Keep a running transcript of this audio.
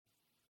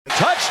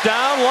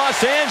Touchdown,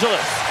 Los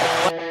Angeles.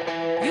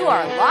 You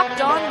are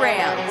Locked On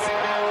Rams,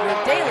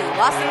 your daily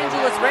Los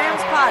Angeles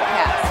Rams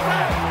podcast.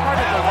 Part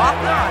of the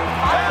Locked On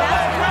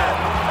Podcast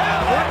Network.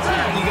 Your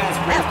team. You guys,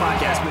 Rams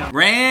podcast.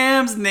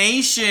 Rams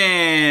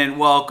Nation,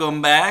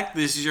 welcome back.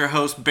 This is your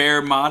host,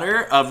 Bear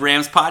Motter of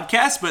Rams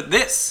Podcast, but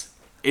this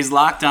is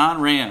Locked On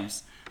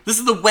Rams. This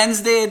is the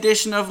Wednesday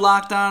edition of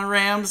Locked On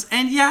Rams,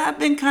 and yeah, I've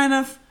been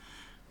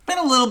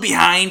a little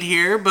behind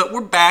here, but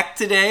we're back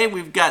today.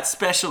 We've got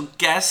special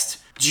guest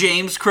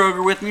James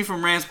Kroger with me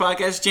from Rams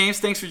Podcast. James,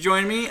 thanks for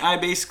joining me. I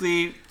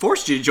basically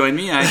forced you to join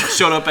me. I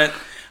showed up at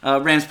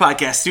Rams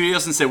Podcast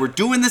Studios and said, we're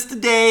doing this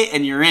today,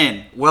 and you're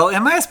in. Well,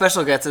 am I a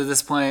special guest at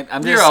this point?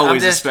 You're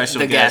always a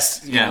special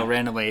guest. You know,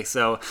 randomly.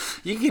 So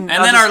you can.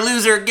 And then our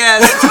loser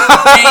guest,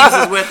 James,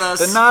 is with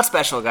us. The not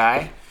special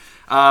guy.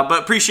 But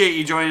appreciate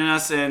you joining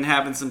us and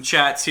having some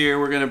chats here.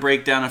 We're going to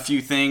break down a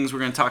few things. We're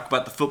going to talk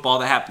about the football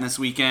that happened this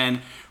weekend.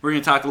 We're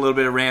going to talk a little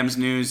bit of Rams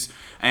news.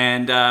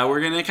 And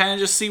we're going to kind of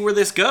just see where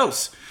this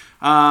goes.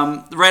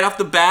 Right off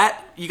the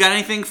bat, you got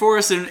anything for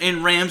us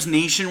in Rams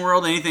Nation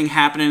world? Anything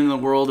happening in the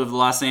world of the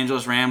Los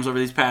Angeles Rams over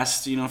these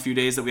past few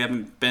days that we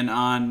haven't been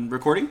on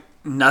recording?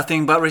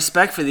 Nothing but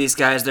respect for these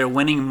guys. They're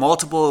winning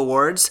multiple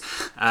awards.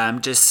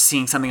 Just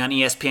seeing something on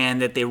ESPN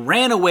that they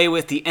ran away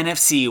with the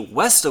NFC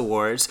West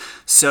Awards.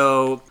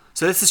 So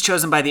this is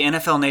chosen by the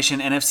NFL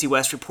Nation NFC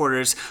West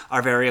reporters.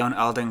 Our very own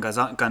Alden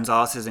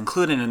Gonzalez is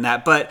included in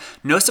that. But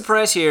no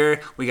surprise here.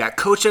 We got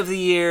Coach of the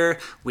Year.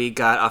 We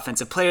got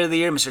Offensive Player of the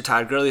Year, Mr.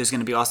 Todd Gurley, who's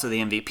going to be also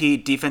the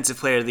MVP. Defensive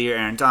Player of the Year,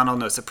 Aaron Donald,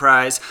 no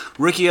surprise.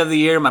 Rookie of the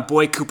Year, my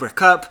boy Cooper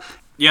Kupp.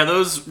 Yeah,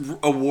 those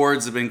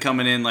awards have been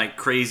coming in like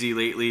crazy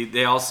lately.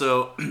 They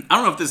also, I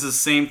don't know if this is the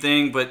same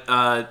thing, but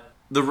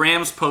the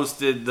Rams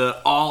posted the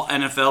all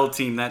NFL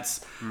team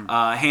that's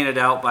handed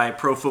out by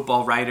Pro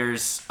Football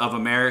Writers of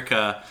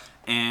America.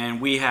 And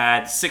we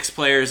had 6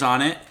 players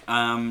on it.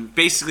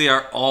 Basically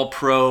our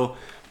all-pro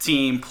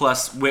team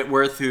plus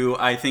Whitworth, who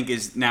I think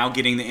is now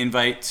getting the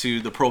invite to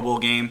the Pro Bowl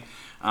game.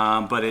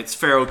 But it's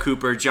Pharoh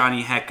Cooper,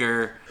 Johnny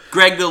Hekker,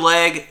 Greg the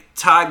Leg,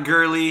 Todd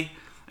Gurley,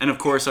 and of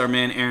course our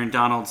man Aaron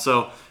Donald.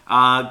 So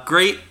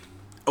great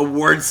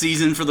award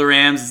season for the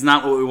Rams. It's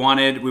not what we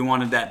wanted. We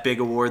wanted that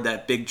big award,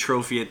 that big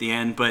trophy at the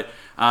end. But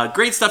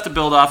great stuff to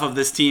build off of.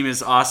 This team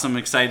is awesome.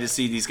 Excited to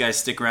see these guys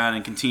stick around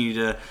and continue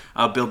to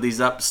build these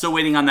up. Still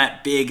waiting on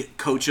that big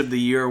Coach of the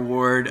Year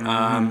award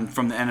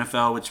from the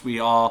NFL, which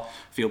we all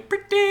feel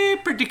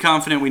pretty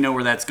confident we know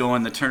where that's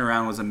going. The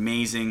turnaround was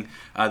amazing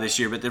this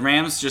year. But the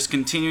Rams just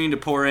continuing to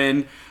pour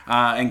in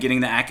and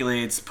getting the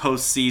accolades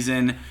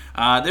postseason.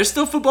 There's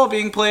still football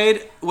being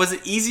played. Was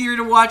it easier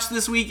to watch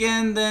this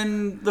weekend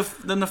than the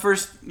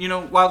first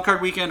wild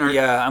card weekend? Or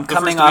yeah, I'm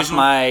coming off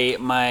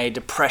my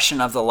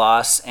depression of the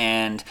loss,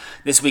 and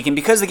this weekend,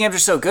 because the games are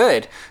so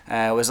good,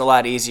 it was a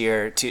lot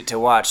easier to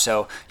watch.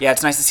 So yeah,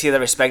 it's nice to see that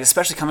respect,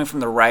 especially coming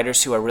from the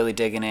writers who are really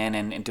digging in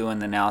and doing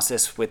the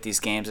analysis with these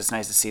games. It's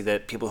nice to see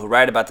that people who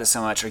write about this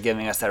so much are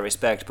giving us that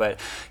respect. But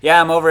yeah,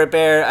 I'm over it,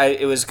 Bear.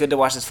 It was good to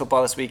watch this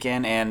football this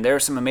weekend, and there were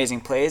some amazing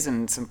plays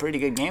and some pretty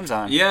good games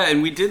on. Yeah,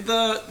 and we did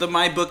the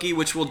MyBookie,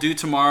 which we'll do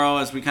tomorrow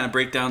as we kind of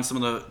break down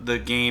some of the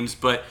games.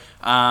 But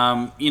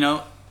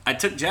I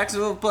took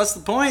Jacksonville plus the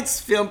points.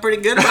 Feeling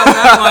pretty good about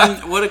that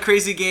one. What a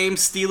crazy game.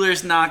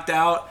 Steelers knocked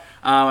out.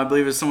 I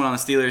believe it was someone on the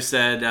Steelers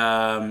said,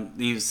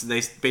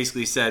 they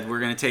basically said, we're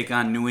going to take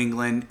on New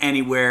England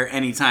anywhere,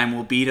 anytime,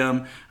 we'll beat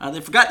them.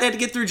 They forgot they had to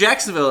get through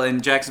Jacksonville,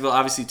 and Jacksonville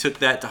obviously took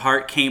that to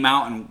heart, came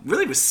out, and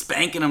really was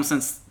spanking them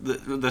since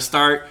the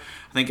start.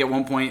 I think at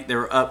one point they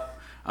were up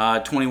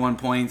 21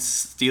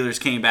 points. Steelers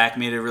came back,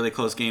 made it a really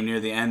close game near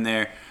the end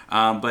there.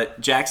 But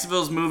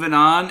Jacksonville's moving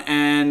on,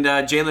 and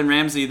Jalen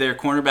Ramsey, their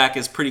cornerback,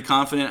 is pretty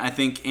confident, I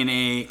think, in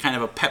a kind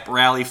of a pep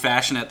rally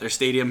fashion at their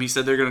stadium. He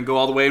said they're going to go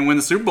all the way and win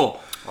the Super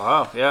Bowl.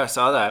 Wow, yeah, I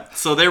saw that.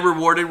 So they're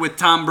rewarded with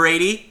Tom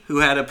Brady, who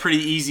had a pretty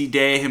easy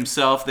day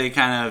himself. They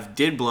kind of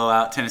did blow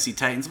out Tennessee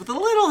Titans with a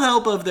little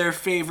help of their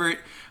favorite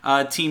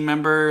team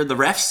member, the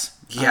refs.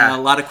 Yeah. A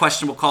lot of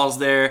questionable calls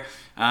there.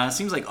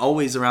 Seems like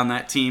always around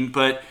that team,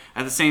 but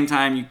at the same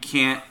time, you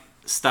can't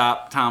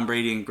stop Tom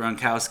Brady and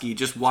Gronkowski.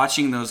 Just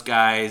watching those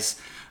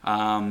guys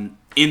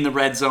in the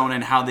red zone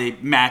and how they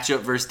match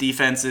up versus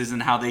defenses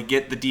and how they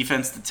get the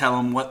defense to tell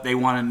them what they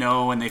want to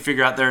know, and they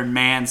figure out they're in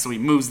man, so he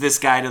moves this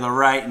guy to the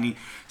right and he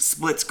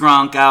splits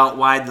Gronk out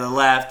wide to the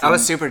left. I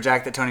was super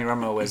jacked that Tony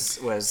Romo was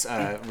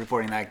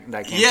reporting that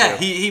game. Yeah,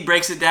 too. he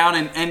breaks it down,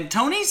 and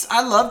Tony's,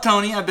 I love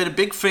Tony. I've been a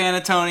big fan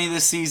of Tony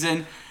this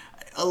season.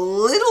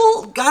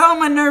 Got on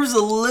my nerves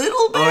a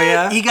little bit. Oh,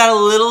 yeah? He got a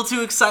little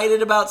too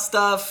excited about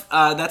stuff.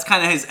 That's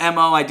kind of his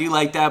MO. I do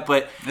like that,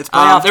 but it's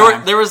playoff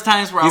time. There was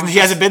times where he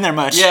hasn't been there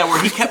much. Yeah,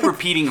 where he kept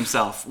repeating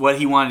himself, what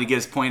he wanted to get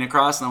his point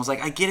across, and I was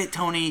like, I get it,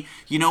 Tony.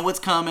 You know what's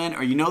coming,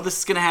 or you know this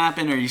is going to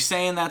happen, or you're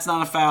saying that's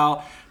not a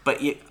foul. but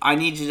I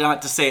need you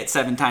not to say it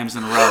 7 times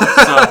in a row.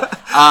 So,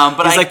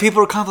 but He's like,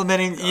 people are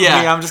complimenting me.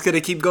 I'm just going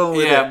to keep going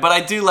with it. Yeah, but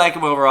I do like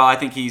him overall. I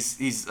think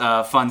he's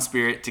a fun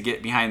spirit to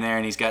get behind there,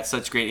 and he's got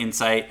such great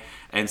insight.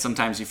 And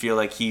sometimes you feel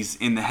like he's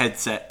in the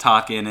headset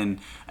talking,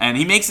 and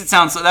he makes it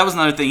sound so. That was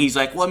another thing. He's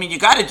like, well, I mean, you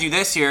got to do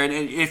this here, and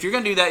if you're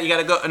gonna do that, you got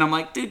to go. And I'm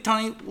like, dude,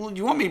 Tony, well,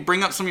 you want me to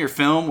bring up some of your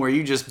film where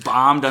you just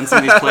bombed on some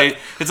of these plays?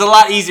 It's a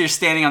lot easier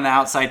standing on the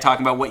outside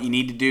talking about what you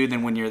need to do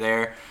than when you're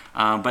there.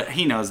 But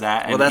he knows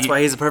that. Well, that's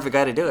why he's the perfect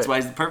guy to do it. That's why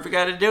he's the perfect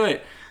guy to do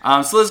it.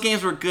 So those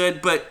games were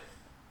good, but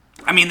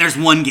I mean, there's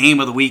one game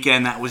of the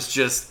weekend that was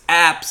just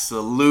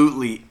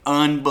absolutely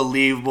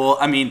unbelievable.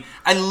 I mean,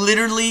 I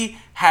literally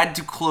had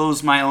to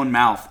close my own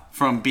mouth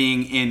from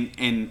being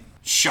in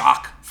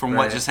shock from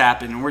what just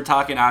happened. And we're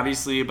talking,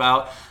 obviously,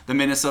 about the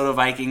Minnesota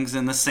Vikings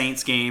and the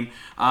Saints game.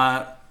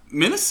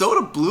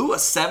 Minnesota blew a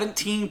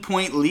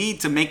 17-point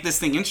lead to make this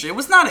thing interesting. It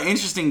was not an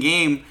interesting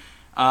game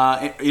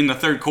in the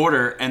third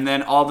quarter, and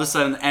then all of a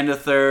sudden, end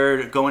of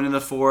third, going into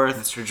the fourth.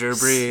 Mr. Drew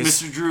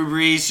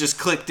Brees just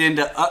clicked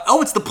into,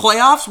 it's the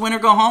playoffs, win or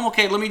go home?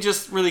 Okay, let me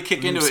just really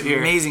kick into it here.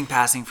 Amazing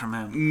passing from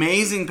him.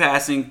 Amazing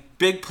passing,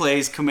 big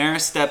plays.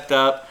 Kamara stepped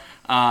up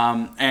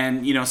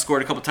and,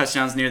 scored a couple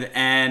touchdowns near the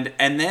end.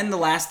 And then the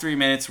last 3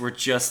 minutes were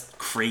just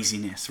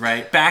craziness,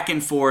 right? Back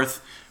and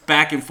forth.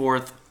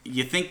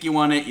 You think you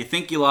won it, you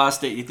think you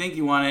lost it, you think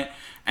you won it,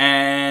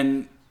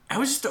 and it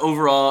was just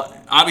overall,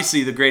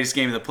 obviously the greatest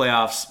game of the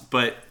playoffs,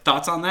 but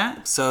thoughts on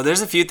that? So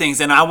there's a few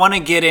things, and I want to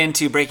get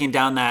into breaking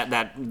down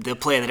the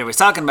play that everybody's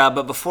talking about,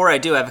 but before I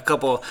do, I have a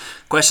couple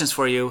questions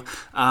for you.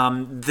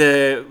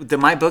 The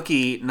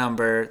MyBookie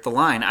number, the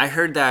line, I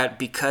heard that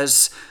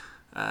because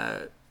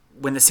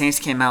when the Saints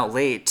came out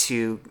late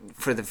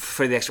for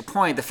the extra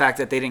point, the fact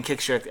that they didn't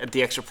kick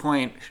the extra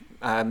point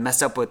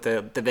messed up with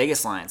the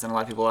Vegas lines, and a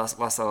lot of people lost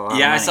a lot of money.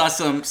 Yeah, I saw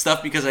some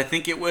stuff because I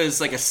think it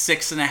was like a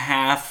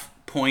 6.5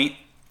 point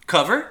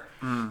cover.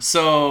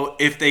 So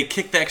if they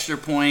kick the extra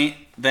point,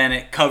 then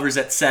it covers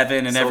at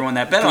 7, and everyone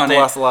that bet on it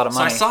lost a lot of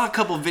money. So I saw a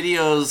couple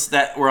videos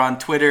that were on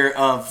Twitter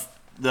of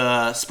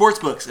the sports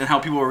books and how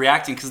people were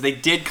reacting because they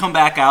did come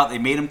back out. They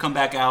made them come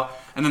back out,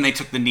 and then they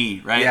took the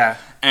knee, right? Yeah.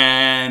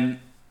 And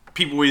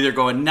people were either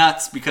going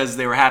nuts because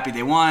they were happy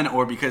they won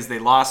or because they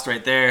lost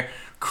right there.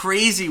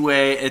 Crazy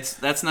way.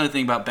 That's another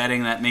thing about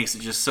betting that makes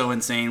it just so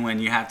insane when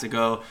you have to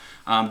go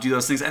do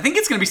those things. I think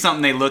it's going to be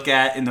something they look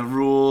at in the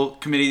rule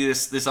committee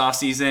this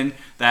offseason,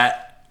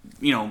 that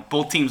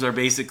both teams are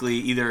basically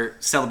either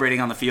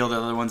celebrating on the field or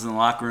the other ones in the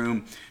locker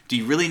room. Do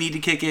you really need to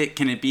kick it?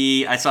 Can it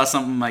be? I saw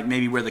something like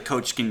maybe where the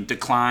coach can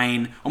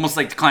decline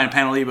a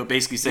penalty, but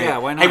basically say,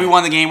 why not? hey, we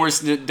won the game, we're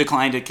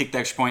declined to kick the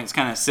extra point. It's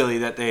kind of silly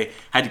that they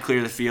had to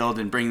clear the field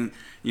and bring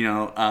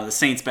the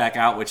Saints back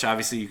out, which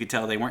obviously you could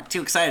tell they weren't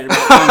too excited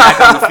about coming back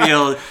on the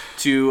field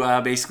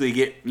to basically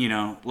get,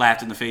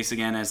 laughed in the face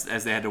again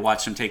as they had to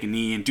watch them take a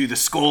knee and do the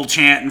skull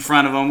chant in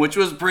front of them, which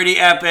was pretty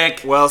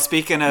epic. Well,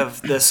 speaking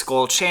of the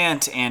skull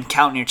chant and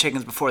counting your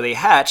chickens before they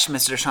hatch,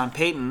 Mr. Sean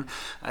Payton,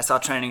 I saw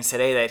trending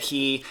today that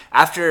he,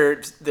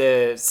 after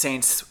the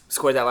Saints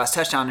scored that last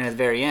touchdown near the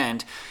very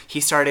end, he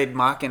started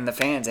mocking the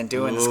fans and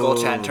doing the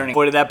skull chant and turning.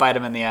 Boy, did that bite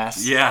him in the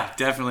ass. Yeah,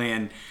 definitely.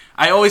 And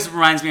I always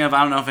reminds me of,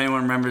 I don't know if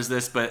anyone remembers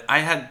this, but I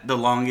had the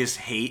longest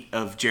hate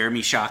of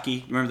Jeremy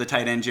Shockey. Remember the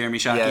tight end Jeremy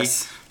Shockey?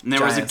 Yes. And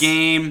there was a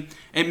game,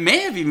 it may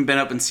have even been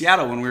up in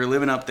Seattle when we were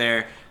living up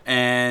there,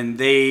 and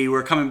they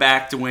were coming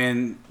back to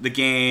win the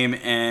game,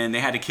 and they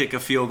had to kick a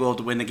field goal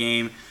to win the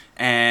game.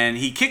 And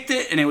he kicked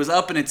it, and it was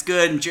up, and it's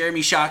good, and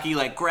Jeremy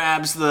Shockey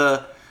grabs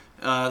the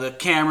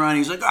camera, and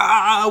he's like,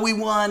 we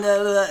won,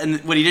 and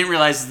what he didn't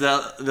realize is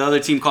the other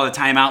team called a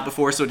timeout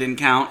before, so it didn't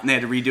count, and they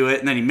had to redo it,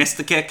 and then he missed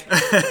the kick,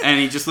 and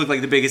he just looked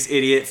like the biggest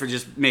idiot for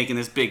just making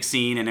this big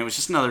scene, and it was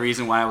just another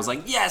reason why I was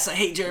like, yes, I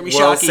hate Jeremy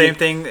Shockey. Same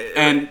thing.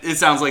 And it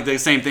sounds like the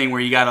same thing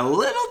where you got a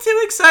little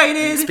too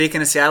excited.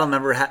 Speaking of Seattle,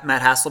 remember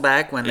Matt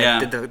Hasselbeck when they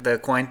did the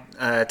coin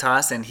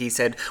toss, and he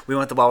said, we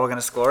want the ball, we're going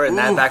to score, and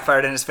that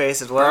backfired in his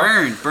face as well.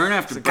 Burn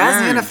after burn.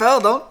 Guys in the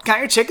NFL, don't count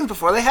your chickens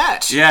before they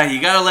hatch. Yeah, you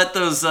got to let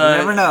those... you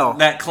never know.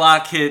 That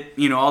clock hit,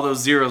 all those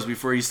zeros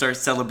before you start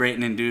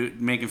celebrating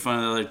and making fun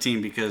of the other team,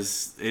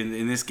 because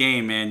in this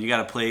game, man, you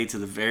got to play to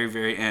the very,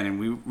 very end, and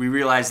we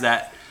realized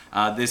that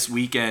this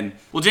weekend.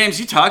 Well, James,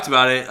 you talked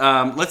about it.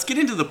 Let's get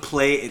into the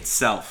play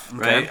itself,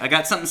 right? Okay. I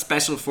got something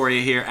special for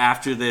you here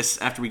after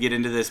we get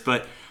into this,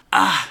 but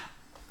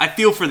I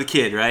feel for the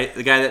kid, right?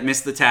 The guy that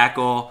missed the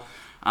tackle.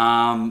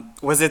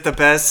 Was it the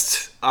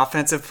best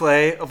offensive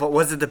play?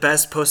 Was it the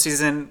best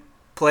postseason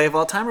play of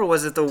all time, or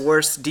was it the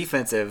worst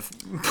defensive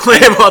play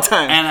of all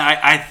time? And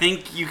I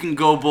think you can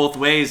go both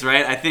ways,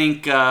 right? I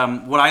think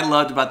what I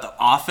loved about the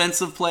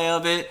offensive play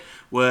of it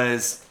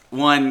was,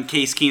 one,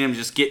 Case Keenum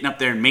just getting up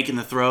there and making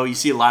the throw. You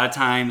see a lot of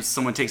times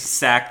someone takes a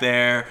sack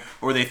there,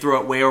 or they throw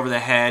it way over the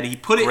head. He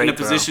put it in a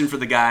position for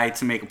the guy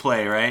to make a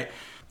play, right?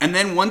 And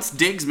then once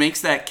Diggs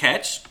makes that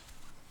catch,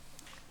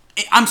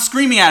 I'm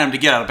screaming at him to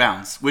get out of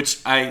bounds,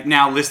 which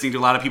now listening to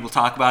a lot of people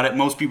talk about it,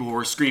 most people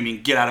were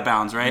screaming, get out of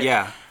bounds, right?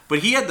 Yeah. But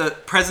he had the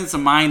presence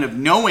of mind of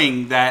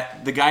knowing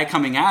that the guy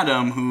coming at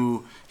him,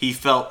 who he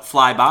felt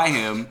fly by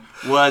him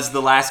was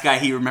the last guy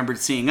he remembered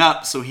seeing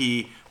up. So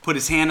he put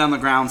his hand on the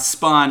ground,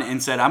 spun,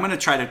 and said, I'm going to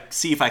try to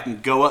see if I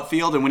can go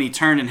upfield. And when he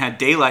turned and had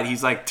daylight,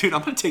 he's like, dude,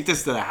 I'm going to take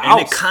this to the house.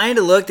 And it kind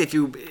of looked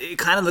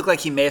like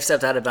he may have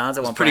stepped out of bounds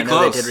at one point. Pretty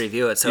close. I know they did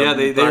review it. So yeah,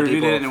 they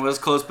reviewed it, and it was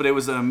close, but it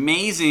was an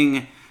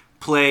amazing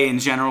play in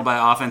general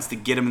by offense to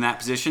get him in that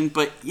position.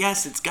 But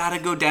yes, it's got to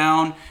go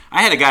down.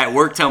 I had a guy at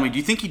work tell me, do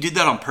you think he did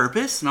that on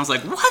purpose? And I was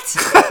like,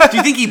 what? Do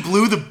you think he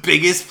blew the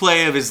biggest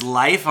play of his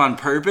life on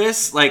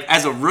purpose? Like,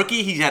 as a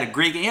rookie, he had a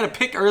great game. He had a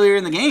pick earlier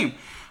in the game.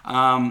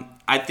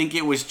 I think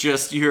it was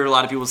just, you heard a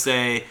lot of people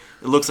say,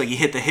 it looks like you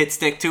hit the hit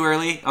stick too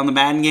early on the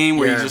Madden game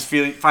where you just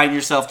find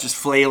yourself just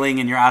flailing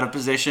and you're out of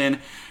position.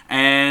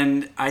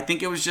 And I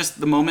think it was just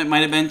the moment might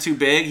have been too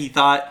big. He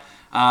thought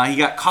he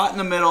got caught in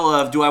the middle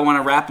of, do I want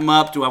to wrap him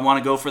up? Do I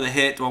want to go for the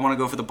hit? Do I want to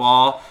go for the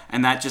ball?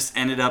 And that just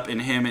ended up in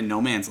him in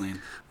no man's land.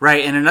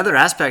 Right, and another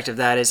aspect of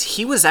that is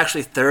he was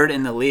actually third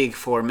in the league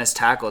for missed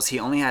tackles. He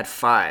only had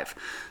 5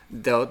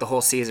 the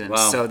whole season.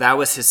 Wow. So that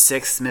was his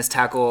 6th missed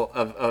tackle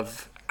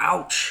of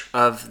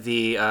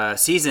the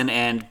season,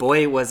 and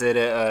boy, was it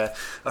a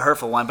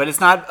hurtful one. But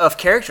it's not of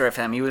character of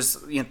him. He was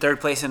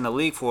third place in the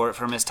league for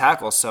missed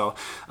tackles. So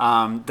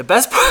the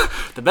best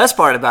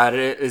part about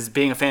it is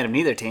being a fan of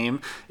neither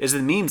team is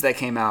the memes that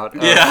came out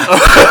of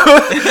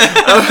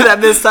that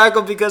missed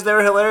tackle, because they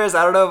were hilarious.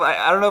 I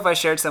don't know if I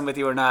shared some with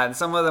you or not. And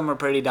some of them were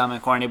pretty dumb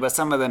and corny, but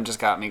some of them just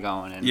got me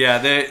going. And yeah,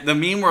 the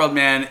meme world,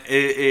 man,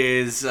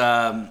 is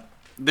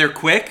they're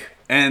quick.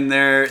 And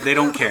they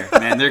don't care,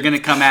 man. They're gonna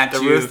come at you.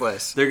 They're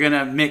ruthless. They're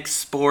gonna mix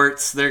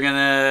sports. They're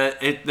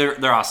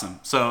awesome.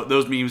 So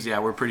those memes,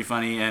 were pretty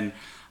funny. And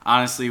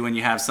honestly, when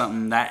you have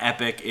something that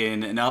epic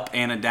in an up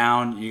and a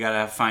down, you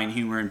gotta find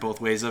humor in both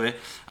ways of it.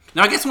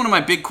 Now, I guess one of my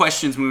big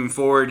questions moving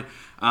forward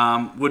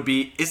would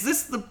be: is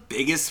this the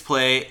biggest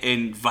play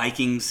in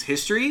Vikings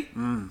history?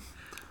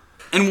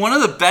 And one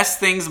of the best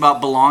things about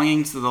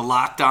belonging to the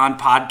Locked On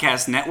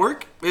Podcast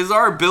Network is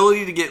our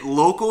ability to get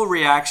local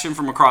reaction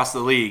from across the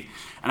league.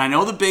 And I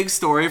know the big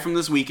story from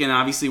this weekend,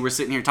 obviously we're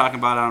sitting here talking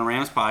about it on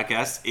Rams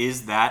podcast,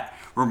 is that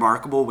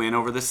remarkable win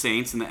over the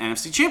Saints in the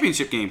NFC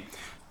Championship game.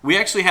 We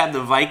actually had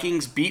the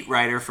Vikings beat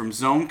writer from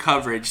Zone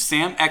Coverage,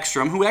 Sam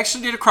Ekstrom, who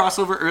actually did a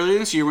crossover earlier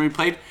this year when we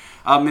played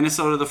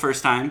Minnesota the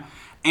first time,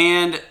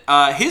 and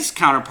his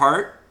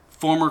counterpart,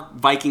 former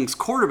Vikings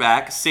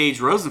quarterback,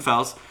 Sage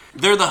Rosenfels.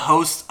 They're the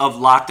hosts of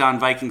Locked On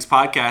Vikings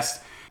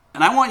podcast,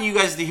 and I want you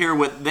guys to hear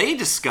what they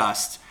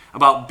discussed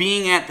about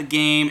being at the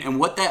game and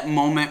what that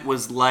moment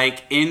was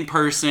like in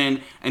person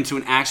and to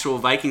an actual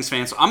Vikings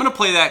fan. So I'm going to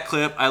play that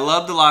clip. I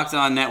love the Locked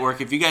On Network.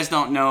 If you guys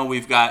don't know,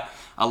 we've got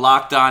a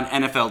Locked On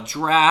NFL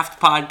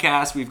Draft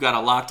podcast. We've got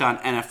a Locked On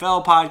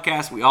NFL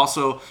podcast. We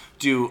also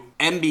do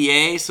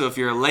NBA. So if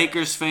you're a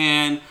Lakers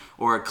fan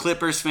or a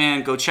Clippers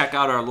fan, go check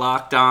out our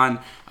Locked On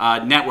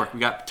Network. We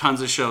got tons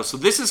of shows. So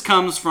this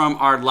comes from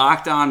our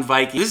Locked On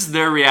Vikings. This is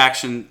their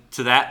reaction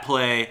to that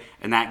play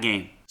and that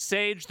game.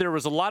 Sage, there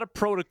was a lot of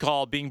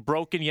protocol being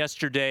broken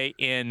yesterday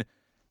in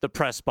the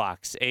press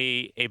box,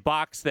 a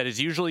box that is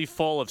usually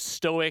full of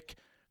stoic,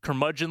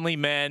 curmudgeonly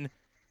men.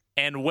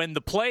 And when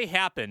the play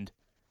happened,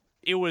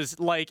 it was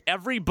like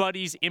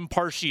everybody's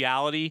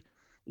impartiality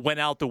went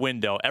out the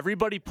window.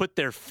 Everybody put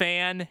their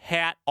fan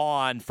hat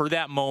on for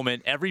that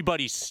moment.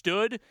 Everybody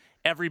stood.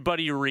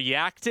 Everybody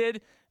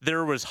reacted.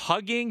 There was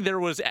hugging. There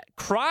was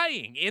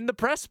crying in the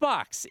press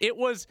box. It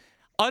was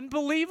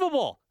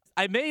unbelievable.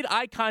 I made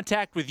eye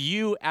contact with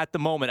you at the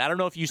moment. I don't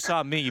know if you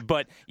saw me,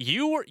 but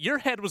your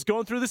head was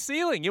going through the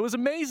ceiling. It was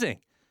amazing.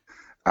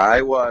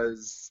 I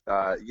was,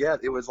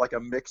 it was like a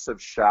mix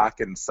of shock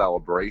and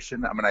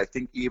celebration. I mean, I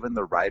think even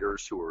the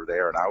writers who were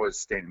there, and I was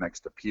standing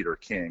next to Peter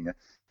King,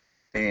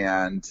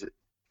 and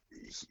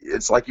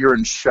it's like you're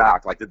in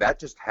shock. Like, did that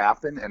just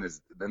happen? And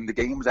then the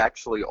game's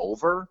actually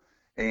over?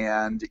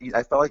 And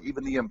I felt like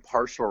even the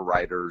impartial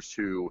writers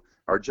who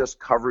are just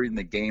covering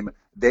the game,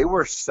 they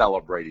were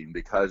celebrating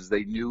because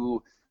they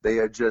knew they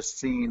had just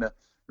seen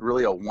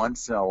really a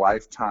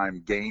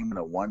once-in-a-lifetime game and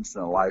a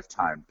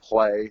once-in-a-lifetime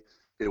play.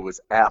 It was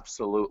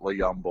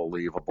absolutely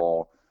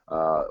unbelievable.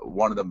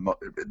 One of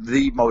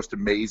the most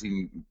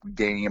amazing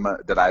game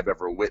that I've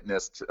ever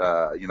witnessed.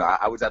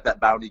 I was at that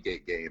Bounty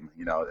Gate game,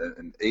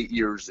 8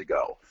 years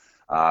ago.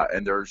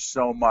 And there's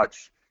so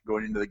much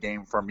going into the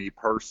game for me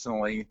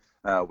personally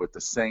with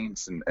the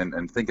Saints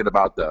and thinking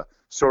about the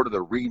sort of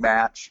the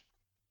rematch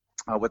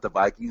with the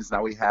Vikings.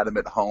 Now we had them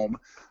at home.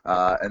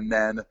 And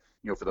then,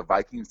 for the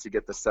Vikings to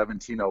get the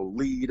 17-0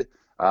 lead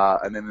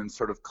and then in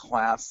sort of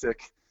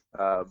classic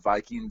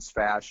Vikings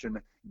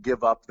fashion,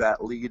 give up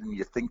that lead and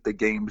you think the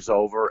game's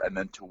over, and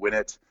then to win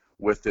it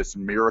with this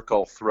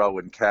miracle throw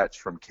and catch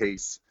from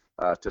Case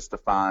to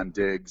Stephon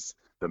Diggs,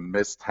 the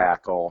missed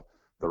tackle,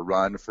 the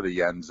run for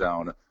the end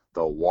zone,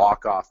 the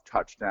walk-off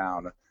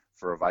touchdown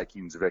for a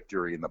Vikings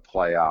victory in the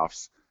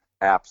playoffs.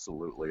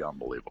 Absolutely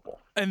unbelievable.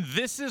 And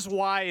this is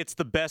why it's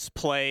the best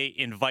play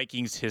in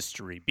Vikings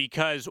history,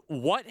 because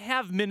what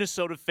have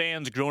Minnesota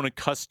fans grown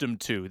accustomed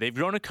to? They've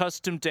grown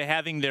accustomed to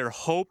having their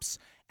hopes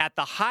at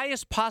the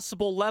highest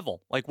possible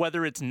level, like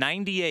whether it's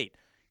 98,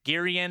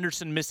 Gary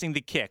Anderson missing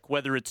the kick,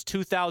 whether it's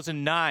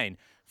 2009,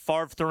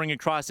 Favre throwing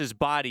across his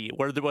body,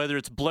 whether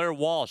it's Blair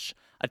Walsh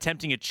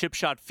attempting a chip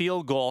shot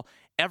field goal,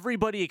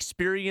 everybody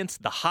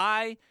experienced the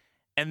high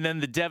and then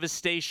the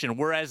devastation,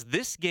 whereas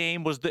this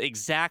game was the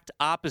exact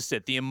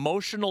opposite. The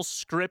emotional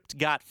script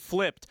got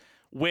flipped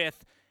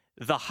with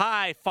the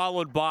high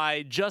followed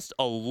by just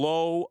a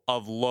low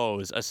of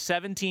lows, a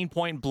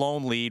 17-point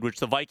blown lead, which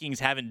the Vikings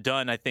haven't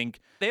done, I think.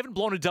 They haven't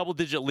blown a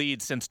double-digit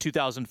lead since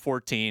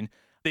 2014.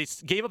 They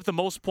gave up the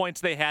most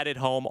points they had at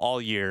home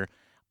all year.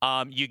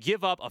 You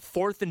give up a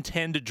 4th and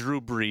 10 to Drew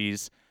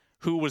Brees,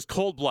 who was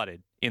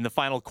cold-blooded in the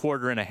final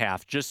quarter and a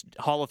half, just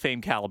Hall of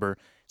Fame caliber.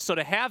 So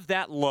to have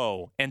that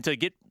low and to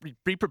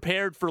be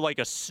prepared for like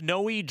a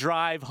snowy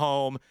drive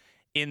home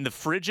in the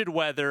frigid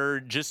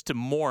weather just to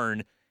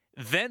mourn,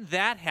 then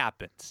that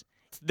happens.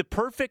 The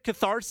perfect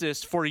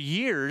catharsis for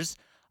years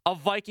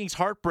of Vikings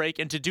heartbreak,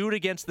 and to do it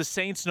against the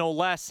Saints no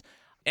less,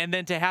 and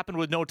then to happen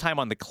with no time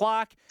on the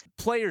clock,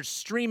 players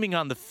streaming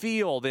on the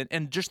field,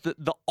 and just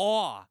the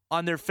awe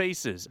on their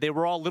faces. They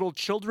were all little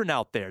children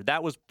out there.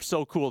 That was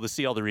so cool to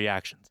see all the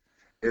reactions.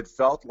 It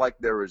felt like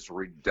there was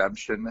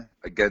redemption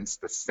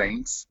against the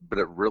Saints, but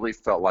it really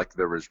felt like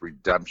there was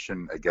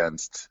redemption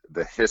against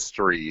the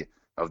history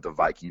of the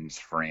Vikings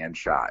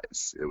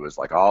franchise. It was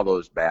like all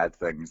those bad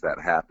things that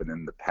happened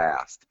in the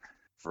past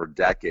for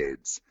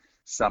decades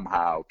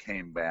somehow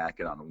came back,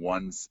 and on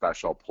one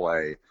special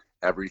play,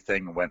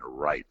 everything went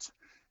right.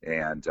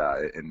 And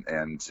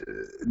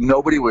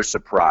nobody was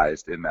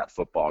surprised in that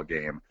football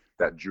game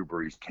that Drew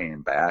Brees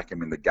came back. I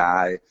mean, the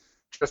guy,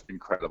 just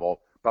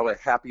incredible. By the way,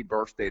 happy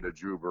birthday to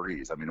Drew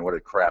Brees. I mean, what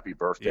a crappy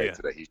birthday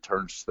today. He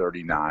turns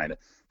 39.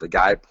 The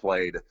guy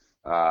played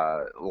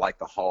like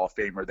the Hall of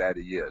Famer that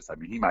he is. I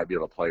mean, he might be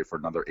able to play for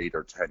another 8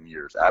 or 10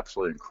 years.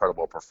 Absolutely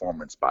incredible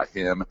performance by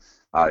him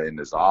in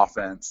his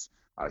offense.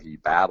 He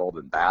battled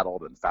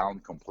and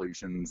found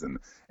completions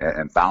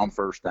and found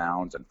first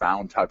downs and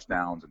found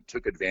touchdowns and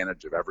took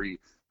advantage of every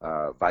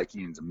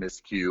Vikings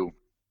miscue,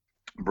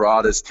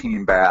 brought his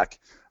team back,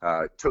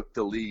 took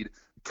the lead.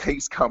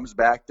 Case comes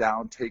back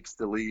down, takes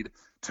the lead.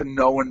 To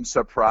no one's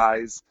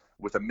surprise,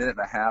 with a minute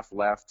and a half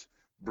left,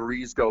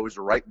 Brees goes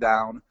right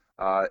down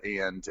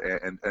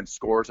and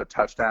scores a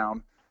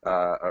touchdown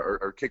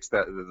or kicks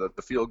the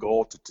field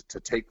goal to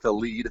take the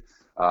lead.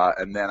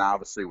 And then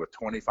obviously with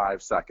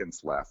 25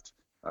 seconds left,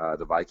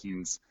 the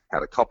Vikings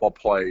had a couple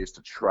plays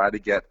to try to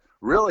get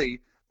really,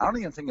 I don't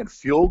even think in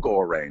field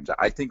goal range.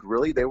 I think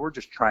really they were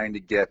just trying to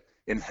get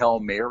in Hail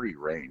Mary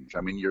range.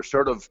 I mean, you're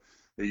sort of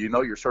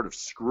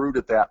screwed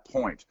at that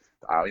point.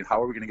 I mean,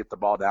 how are we going to get the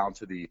ball down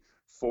to the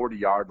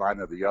 40-yard line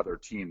of the other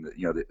team?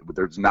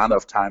 There's not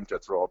enough time to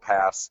throw a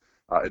pass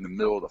in the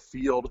middle of the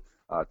field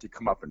to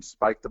come up and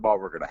spike the ball.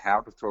 We're going to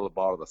have to throw the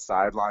ball to the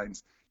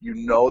sidelines.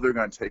 They're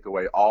going to take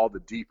away all the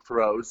deep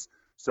throws,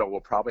 so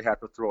we'll probably have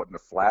to throw it in the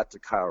flat to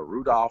Kyle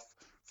Rudolph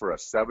for a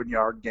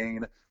 7-yard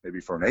gain, maybe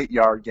for an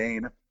 8-yard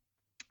gain.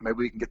 Maybe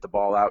we can get the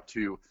ball out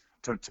to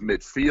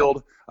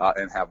midfield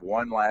and have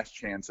one last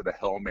chance at a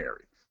Hail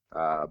Mary.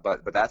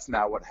 But that's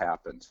not what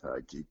happened.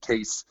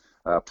 Case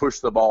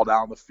pushed the ball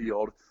down the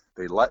field.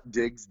 They let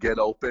Diggs get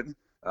open,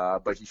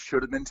 but he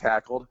should have been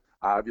tackled,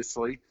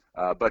 obviously,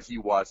 but he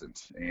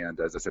wasn't. And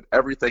as I said,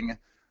 everything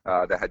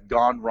that had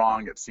gone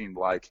wrong, it seemed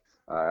like,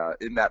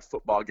 in that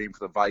football game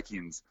for the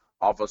Vikings,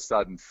 all of a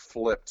sudden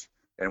flipped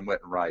and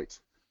went right.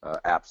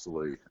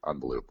 Absolutely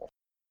unbelievable.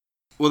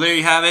 Well, there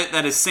you have it.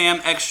 That is Sam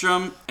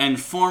Ekstrom and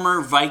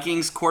former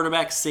Vikings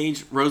quarterback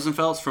Sage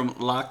Rosenfels from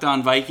Locked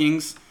On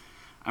Vikings.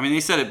 I mean, they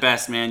said it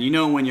best, man. You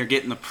know when you're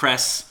getting the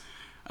press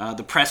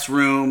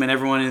room and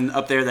everyone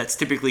up there that's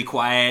typically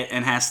quiet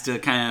and has to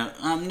kind of,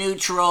 I'm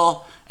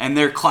neutral, and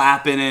they're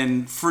clapping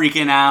and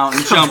freaking out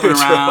and jumping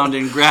around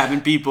and grabbing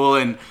people.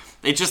 And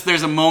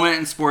there's a moment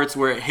in sports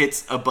where it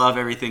hits above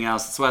everything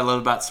else. That's what I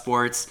love about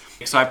sports.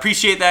 So I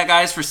appreciate that,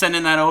 guys, for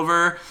sending that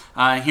over.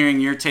 Hearing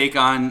your take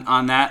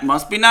on that.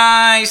 Must be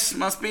nice.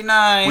 When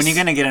are you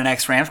going to get an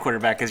ex-Rams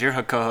quarterback as your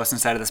co-host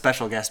instead of the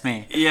special guest,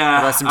 me? Yeah.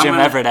 We'll have some Jim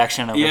Everett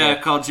action over here.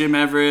 Yeah, call Jim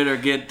Everett or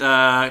get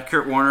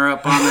Kurt Warner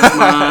up on this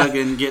mug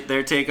and get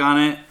their take on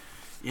it.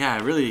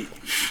 Yeah, really.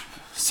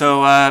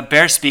 So,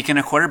 Bear, speaking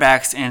of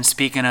quarterbacks and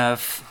speaking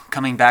of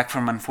coming back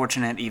from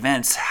unfortunate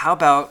events, how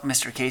about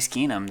Mr. Case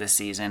Keenum this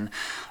season?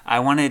 I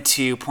wanted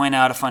to point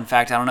out a fun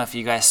fact. I don't know if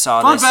you guys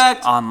saw this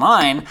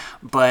online,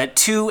 but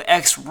 2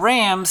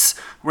 Ram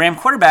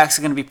quarterbacks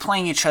are going to be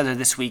playing each other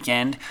this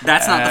weekend.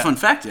 That's not the fun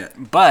fact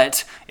yet.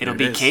 But it'll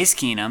be Case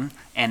Keenum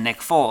and Nick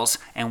Foles.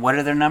 And what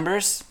are their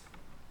numbers?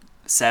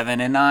 7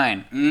 and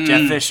 9.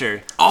 Jeff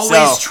Fisher.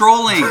 Always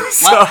trolling.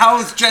 How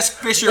is Jeff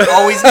Fisher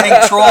always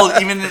getting trolled,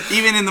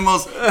 even in the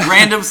most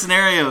random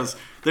scenarios?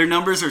 Their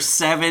numbers are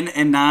 7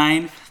 and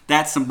 9.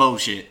 That's some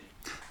bullshit.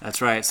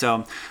 That's right.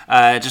 So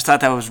I just thought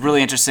that was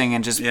really interesting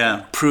and just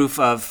proof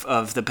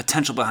of the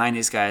potential behind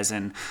these guys.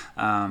 And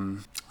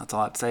that's all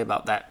I have to say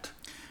about that.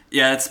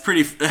 Yeah,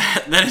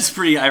 that is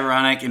pretty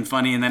ironic and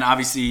funny. And then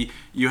obviously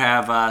you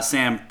have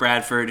Sam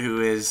Bradford, who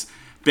has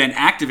been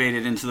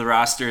activated into the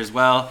roster as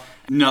well.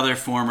 another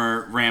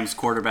former Rams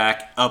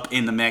quarterback up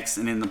in the mix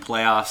and in the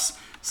playoffs.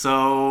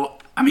 So,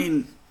 I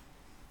mean,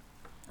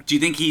 do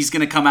you think he's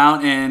going to come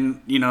out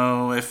and,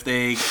 if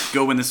they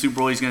go win the Super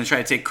Bowl, he's going to try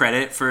to take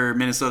credit for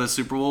Minnesota's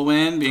Super Bowl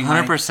win? Being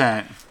 100%.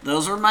 Like,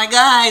 those were my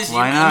guys.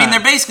 Why not? I mean,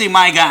 they're basically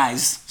my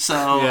guys.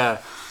 So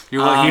yeah. He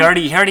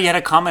already had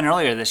a comment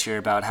earlier this year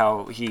about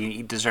how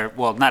he deserved,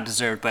 well, not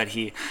deserved, but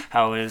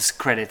how it was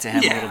credit to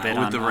him a little bit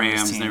with on the on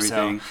Rams his team. and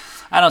everything. So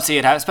I don't see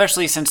it,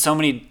 especially since so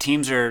many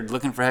teams are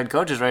looking for head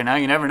coaches right now.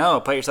 You never know.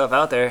 Put yourself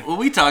out there. Well,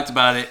 we talked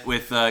about it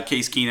with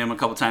Case Keenum a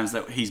couple times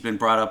that he's been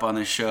brought up on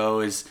this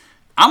show.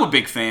 I'm a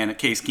big fan of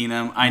Case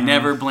Keenum. I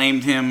never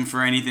blamed him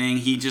for anything.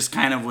 He just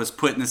kind of was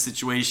put in a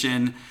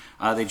situation.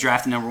 They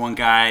draft the number one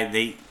guy.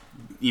 They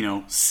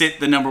sit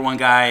the number one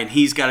guy, and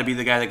he's got to be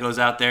the guy that goes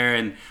out there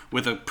and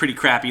with a pretty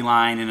crappy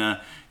line and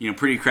a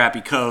pretty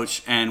crappy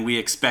coach. And we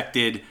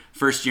expected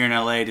first year in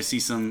LA to see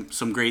some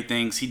great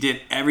things. He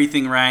did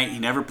everything right. He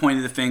never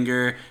pointed the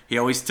finger. He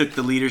always took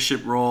the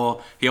leadership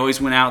role. He always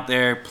went out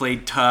there,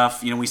 played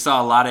tough. We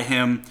saw a lot of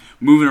him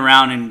moving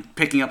around and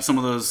picking up some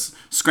of those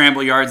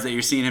scramble yards that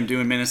you're seeing him do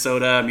in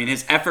Minnesota. I mean,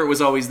 his effort was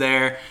always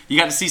there. You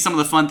got to see some of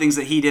the fun things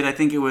that he did. I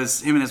think it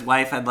was him and his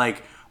wife had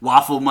like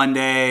Waffle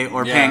Monday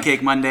or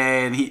Pancake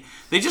Monday, and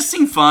they just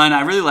seemed fun.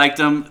 I really liked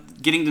him.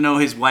 Getting to know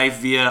his wife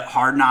via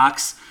Hard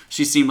Knocks,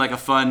 she seemed like a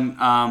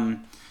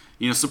fun,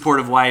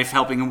 supportive wife,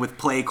 helping him with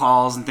play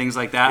calls and things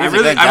like that. I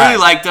really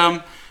liked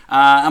him.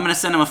 I'm gonna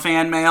send him a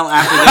fan mail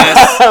after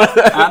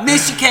this.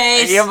 Miss you,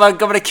 Case. I'm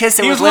gonna kiss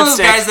him with lipstick. He was one of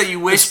those guys that you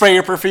wish spray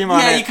your perfume on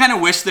it. Yeah, you kind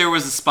of wish there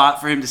was a spot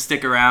for him to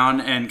stick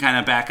around and kind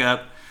of back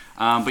up.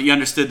 But you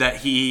understood that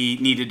he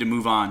needed to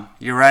move on.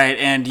 You're right.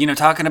 And,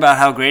 talking about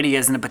how great he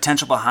is and the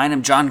potential behind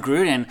him, John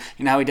Gruden,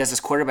 how he does his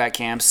quarterback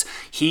camps,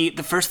 the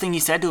first thing he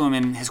said to him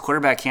in his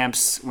quarterback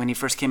camps when he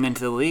first came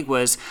into the league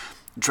was,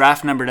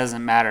 draft number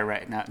doesn't matter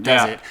right now,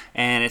 does it?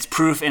 And it's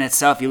proof in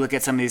itself. You look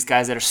at some of these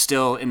guys that are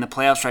still in the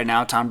playoffs right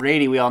now. Tom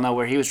Brady, we all know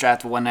where he was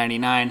drafted,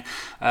 199.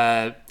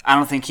 I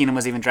don't think Keenum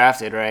was even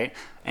drafted, right?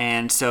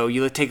 And so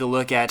you take a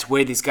look at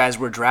where these guys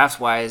were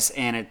draft-wise,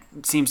 and it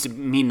seems to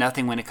mean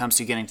nothing when it comes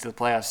to getting to the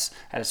playoffs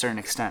at a certain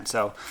extent.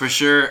 So for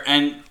sure.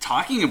 And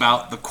talking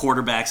about the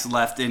quarterbacks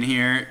left in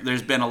here,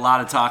 there's been a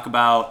lot of talk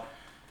about,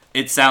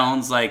 it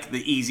sounds like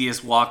the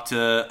easiest walk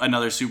to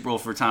another Super Bowl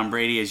for Tom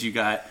Brady as you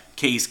got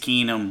Case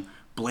Keenum,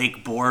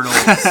 Blake Bortles,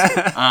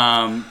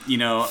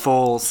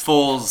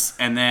 Foles,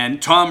 and then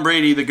Tom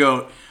Brady, the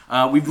GOAT.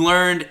 We've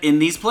learned in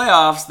these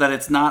playoffs that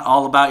it's not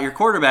all about your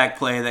quarterback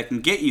play that can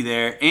get you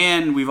there,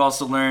 and we've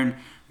also learned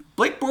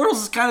Blake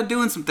Bortles is kind of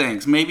doing some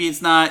things. Maybe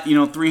it's not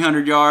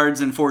 300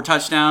 yards and 4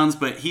 touchdowns,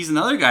 but he's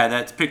another guy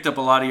that's picked up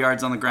a lot of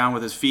yards on the ground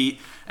with his feet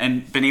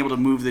and been able to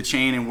move the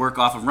chain and work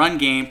off a run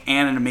game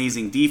and an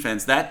amazing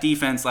defense. That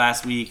defense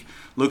last week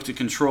looked to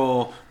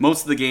control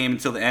most of the game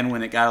until the end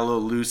when it got a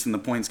little loose and the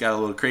points got a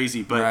little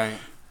crazy. But right.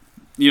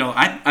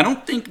 I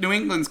don't think New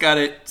England's got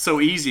it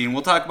so easy, and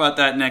we'll talk about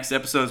that next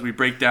episode as we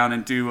break down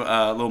and do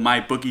a little My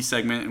Bookie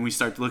segment and we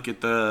start to look at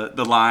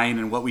the line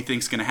and what we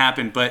think is going to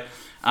happen. But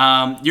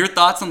your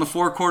thoughts on the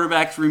 4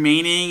 quarterbacks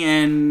remaining,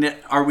 and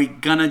are we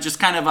going to just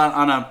kind of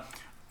on a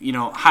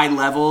high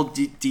level,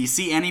 do you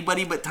see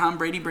anybody but Tom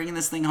Brady bringing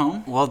this thing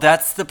home? Well,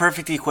 that's the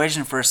perfect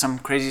equation for some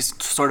crazy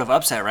sort of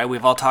upset, right?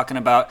 We've been talking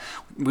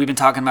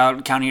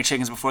about counting your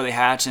chickens before they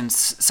hatch and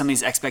some of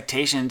these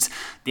expectations.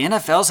 The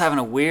NFL's having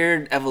a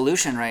weird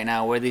evolution right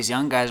now where these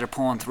young guys are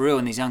pulling through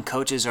and these young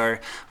coaches are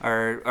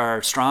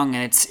strong,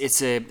 and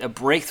it's a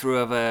breakthrough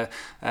of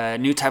a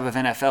new type of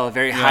NFL, a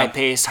very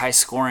high-paced,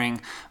 high-scoring,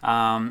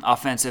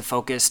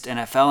 offensive-focused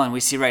NFL. And we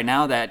see right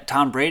now that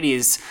Tom Brady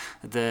is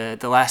the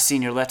last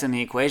senior left in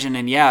the equation.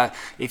 And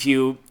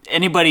if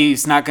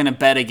anybody's not going to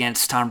bet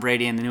against Tom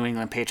Brady and the New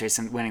England Patriots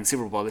and winning the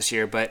Super Bowl this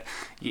year, but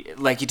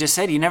like you just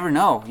said, you never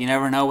know. You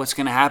never know what's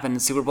going to happen. The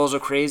Super Bowls are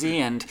crazy,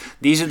 and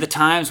these are the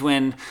times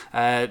when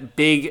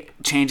big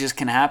changes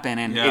can happen,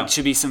 and it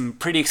should be some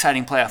pretty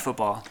exciting playoff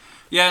football.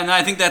 Yeah, and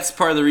I think that's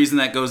part of the reason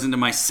that goes into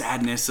my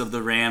sadness of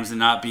the Rams and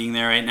not being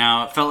there right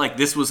now. It felt like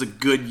this was a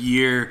good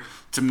year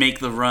to make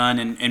the run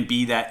and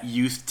be that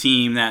youth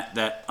team,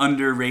 that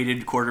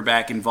underrated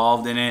quarterback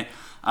involved in it.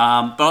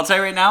 But I'll tell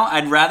you right now,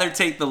 I'd rather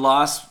take the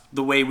loss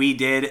the way we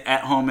did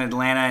at home in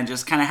Atlanta and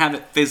just kind of have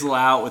it fizzle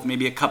out with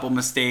maybe a couple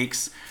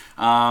mistakes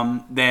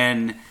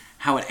than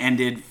how it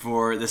ended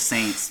for the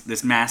Saints.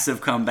 This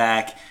massive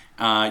comeback.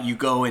 You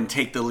go and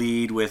take the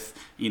lead with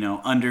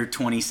under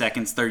 20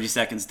 seconds, 30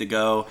 seconds to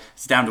go.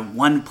 It's down to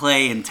one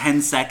play in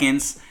 10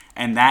 seconds,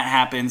 and that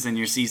happens, and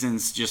your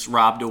season's just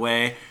robbed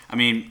away. I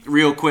mean,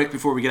 real quick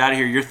before we get out of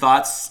here, your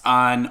thoughts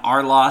on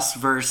our loss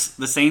versus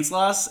the Saints'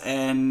 loss?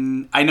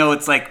 And I know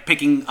it's like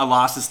picking a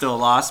loss is still a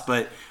loss,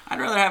 but I'd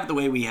rather have it the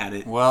way we had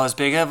it. Well, as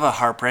big of a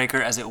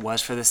heartbreaker as it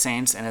was for the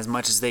Saints, and as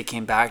much as they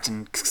came back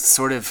and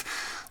sort of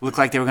looked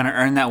like they were going to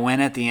earn that win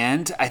at the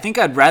end, I think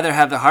I'd rather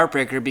have the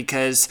heartbreaker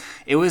because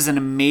it was an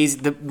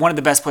amazing, one of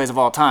the best plays of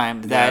all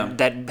time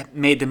that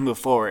made them move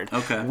forward.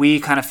 Okay. We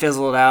kind of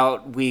fizzled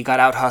out. We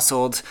got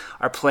out-hustled.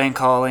 Our playing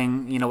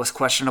calling, was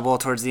questionable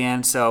towards the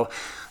end. So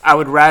I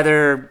would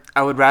rather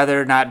I would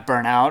rather not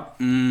burn out.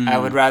 I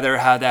would rather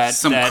have that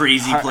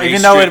crazy play.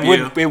 Even though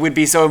it would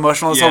be so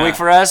emotional this whole week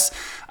for us,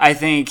 I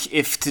think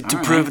if to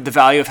prove the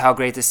value of how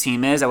great this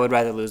team is, I would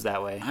rather lose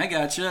that way. I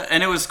gotcha.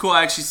 And it was cool.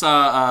 I actually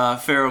saw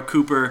Pharaoh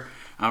Cooper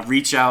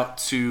reach out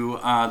to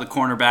the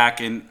cornerback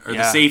or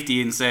the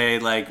safety and say,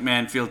 like,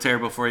 man, feel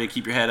terrible for you.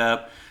 Keep your head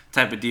up,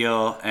 type of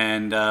deal.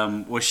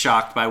 And was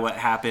shocked by what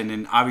happened.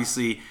 And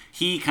obviously,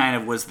 he kind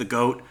of was the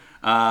GOAT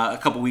a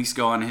couple weeks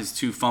ago on his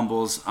 2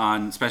 fumbles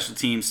on special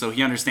teams, so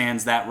he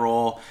understands that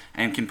role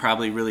and can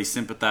probably really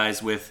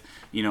sympathize with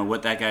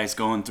what that guy's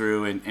going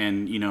through,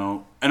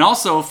 and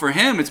also for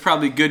him it's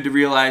probably good to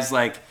realize,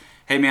 like,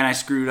 hey man, I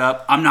screwed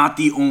up. I'm not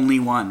the only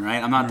one,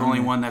 right? I'm not the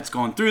only one that's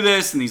going through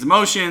this and these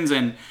emotions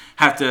and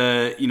have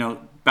to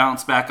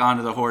bounce back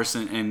onto the horse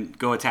and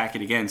go attack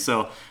it again.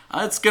 So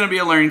it's going to be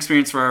a learning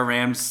experience for our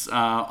Rams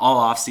all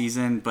off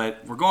season,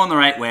 but we're going the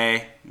right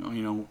way.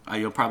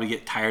 You'll probably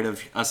get tired of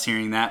us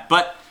hearing that,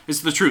 but it's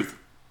the truth.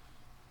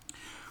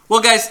 Well,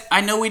 guys,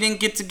 I know we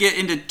didn't get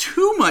into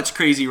too much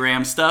crazy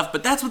Rams stuff,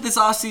 but that's what this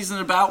offseason is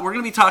about. We're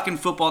going to be talking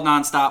football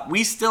nonstop.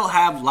 We still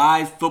have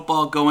live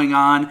football going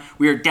on.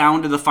 We are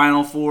down to the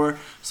Final Four.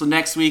 So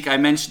next week, I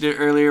mentioned it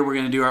earlier, we're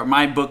going to do our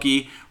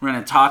MyBookie. We're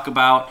going to talk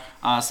about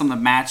some of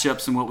the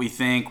matchups and what we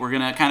think. We're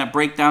going to kind of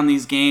break down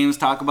these games,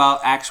 talk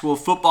about actual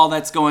football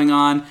that's going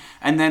on,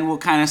 and then we'll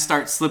kind of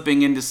start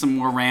slipping into some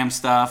more Ram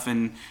stuff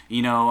and,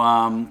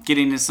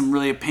 getting into some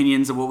really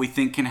opinions of what we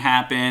think can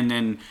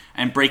happen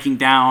and breaking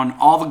down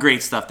all the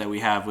great stuff that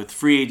we have with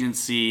free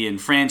agency and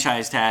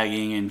franchise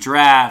tagging and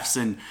drafts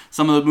and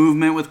some of the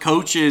movement with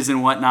coaches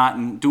and whatnot,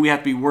 and do we have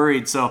to be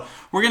worried? So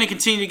we're going to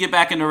continue to get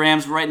back into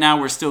Rams, but right now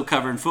we're still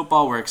covering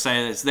football. We're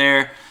excited it's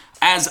there.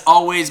 As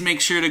always, make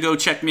sure to go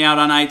check me out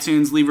on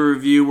iTunes, leave a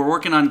review. We're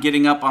working on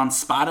getting up on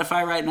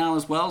Spotify right now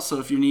as well, so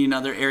if you need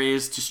other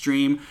areas to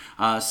stream,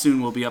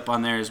 soon we'll be up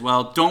on there as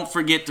well. Don't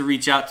forget to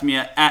reach out to me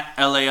at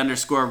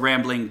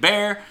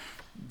LA_RamblingBear.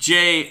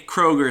 Jay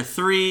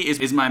Kroger3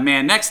 is my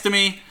man next to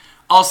me.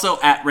 Also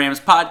at Rams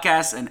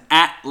Podcast and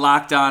at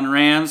Locked On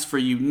Rams for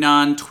you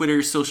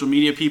non-Twitter social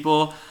media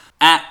people.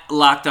 At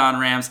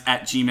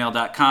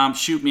LockedOnRams@gmail.com.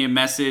 Shoot me a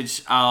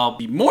message. I'll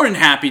be more than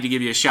happy to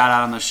give you a shout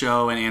out on the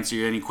show and answer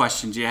any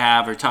questions you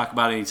have or talk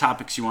about any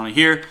topics you want to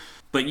hear.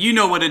 But you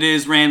know what it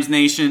is, Rams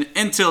Nation.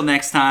 Until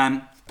next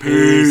time,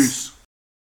 peace.